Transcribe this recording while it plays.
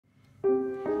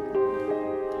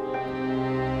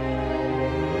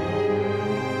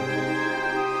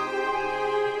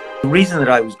The reason that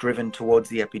I was driven towards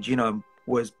the epigenome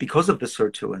was because of the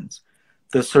Sirtuins.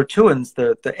 The Sirtuins,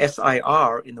 the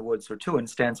SIR in the word Sirtuin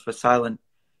stands for silent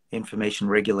information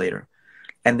regulator.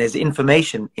 And there's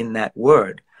information in that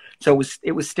word. So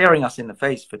it was staring us in the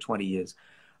face for 20 years.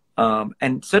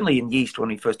 And certainly in yeast, when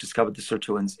we first discovered the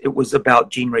Sirtuins, it was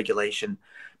about gene regulation.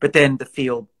 But then the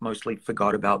field mostly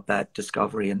forgot about that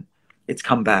discovery, and it's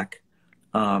come back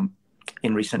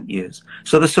in recent years.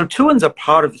 So the Sirtuins are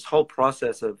part of this whole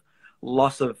process of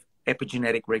loss of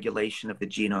epigenetic regulation of the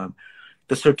genome.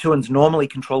 The Sirtuins normally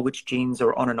control which genes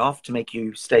are on and off to make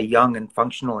you stay young and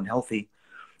functional and healthy.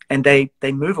 And they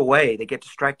move away. They get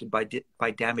distracted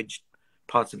by damaged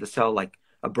parts of the cell, like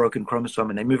a broken chromosome,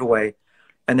 and they move away.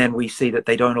 And then we see that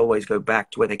they don't always go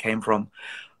back to where they came from.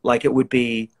 Like it would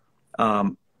be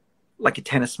like a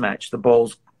tennis match. The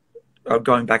balls are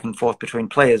going back and forth between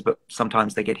players, but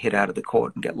sometimes they get hit out of the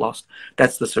court and get lost.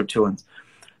 That's the Sirtuins.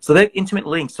 So they're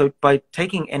intimately linked. So by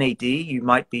taking NAD, you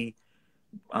might be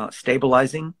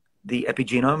stabilizing the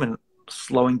epigenome and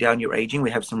slowing down your aging. We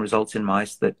have some results in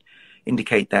mice that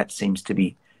indicate that seems to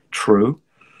be true.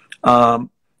 And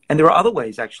there are other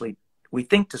ways, actually, we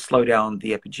think, to slow down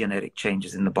the epigenetic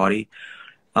changes in the body.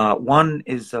 One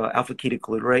is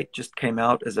alpha-ketoglutarate just came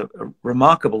out as a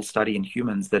remarkable study in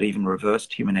humans that even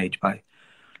reversed human age by,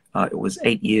 it was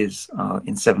 8 years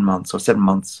in 7 months, or 7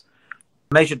 months,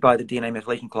 measured by the DNA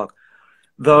methylation clock.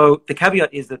 Though the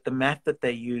caveat is that the math that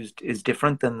they used is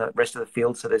different than the rest of the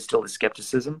field, so there's still a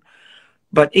skepticism.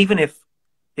 But even if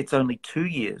it's only 2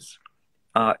 years,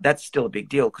 that's still a big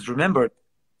deal. Because remember,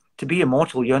 to be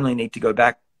immortal, you only need to go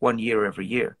back 1 year every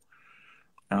year.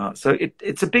 So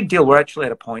it's a big deal. We're actually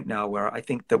at a point now where I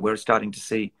think that we're starting to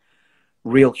see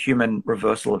real human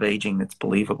reversal of aging that's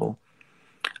believable.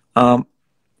 But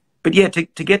yeah,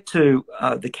 to get to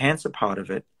the cancer part of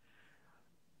it,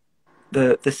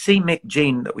 the c-Myc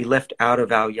gene that we left out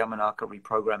of our Yamanaka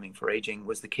reprogramming for aging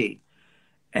was the key.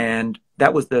 And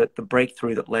that was the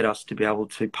breakthrough that led us to be able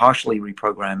to partially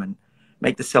reprogram and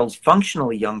make the cells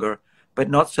functionally younger, but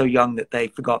not so young that they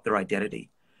forgot their identity.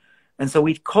 And so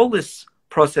we call this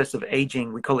process of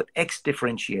aging, we call it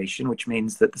X-differentiation, which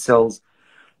means that the cells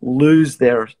lose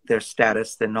their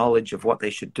status, their knowledge of what they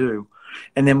should do.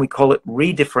 And then we call it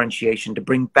redifferentiation, to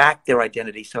bring back their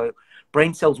identity. So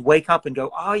brain cells wake up and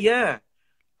go, oh yeah,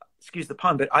 excuse the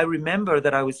pun, but I remember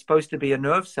that I was supposed to be a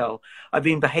nerve cell. I've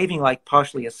been behaving like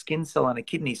partially a skin cell and a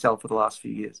kidney cell for the last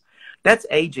few years. That's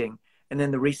aging. And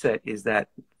then the reset is that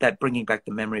bringing back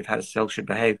the memory of how the cell should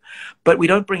behave. But we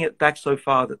don't bring it back so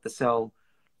far that the cell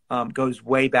goes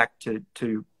way back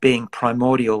to being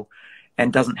primordial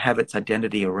and doesn't have its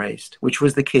identity erased, which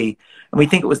was the key. And we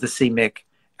think it was the c-Myc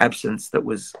absence that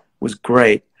was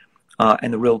great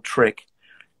and the real trick.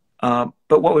 But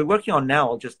what we're working on now,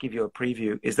 I'll just give you a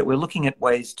preview, is that we're looking at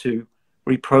ways to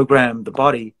reprogram the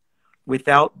body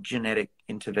without genetic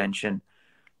intervention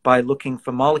by looking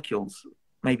for molecules.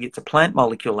 Maybe it's a plant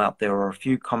molecule out there or a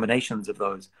few combinations of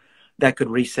those that could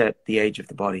reset the age of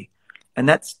the body. And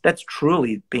that's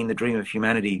truly been the dream of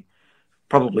humanity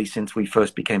probably since we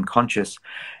first became conscious.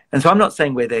 And so I'm not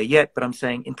saying we're there yet, but I'm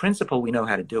saying in principle we know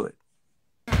how to do it.